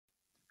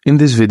In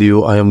this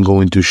video, I am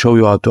going to show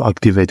you how to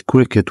activate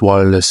Cricket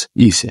Wireless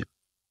eSIM.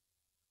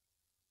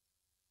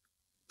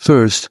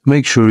 First,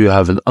 make sure you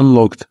have an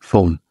unlocked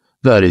phone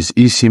that is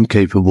eSIM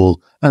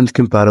capable and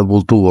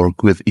compatible to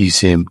work with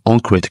eSIM on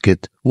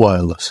Cricket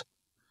Wireless.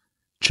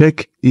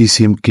 Check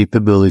eSIM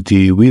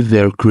capability with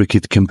their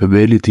Cricket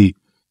Capability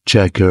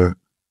Checker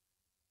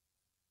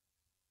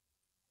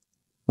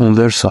on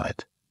their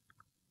site.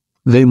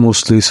 They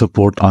mostly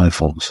support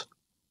iPhones.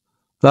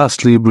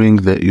 Lastly, bring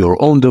your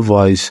own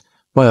device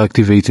by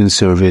activating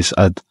service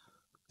at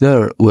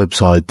their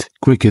website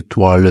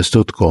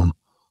cricketwireless.com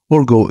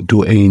or go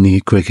to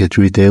any Cricket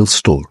retail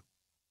store.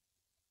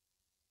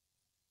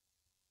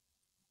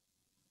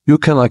 You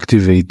can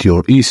activate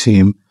your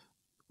eSIM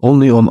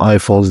only on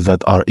iPhones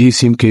that are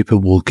eSIM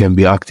capable can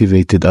be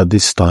activated at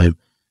this time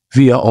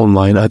via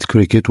online at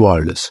Cricket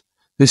Wireless.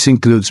 This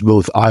includes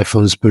both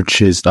iPhones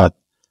purchased at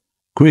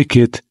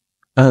Cricket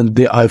and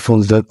the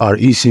iPhones that are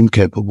eSIM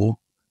capable.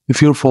 If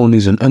your phone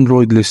is an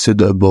Android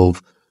listed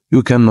above,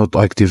 you cannot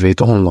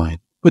activate online,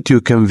 but you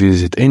can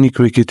visit any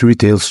Cricket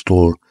retail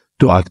store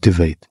to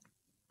activate.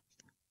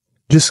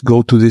 Just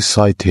go to this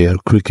site here,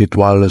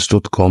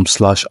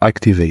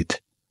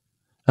 cricketwireless.com/activate,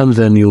 and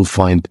then you'll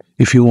find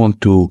if you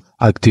want to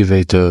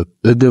activate a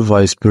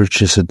device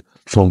purchased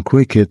from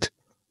Cricket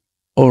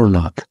or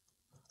not.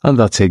 And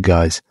that's it,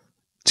 guys.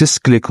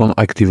 Just click on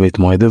activate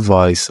my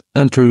device,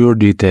 enter your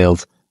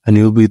details, and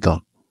you'll be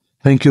done.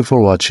 Thank you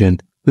for watching.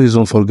 Please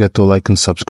don't forget to like and subscribe.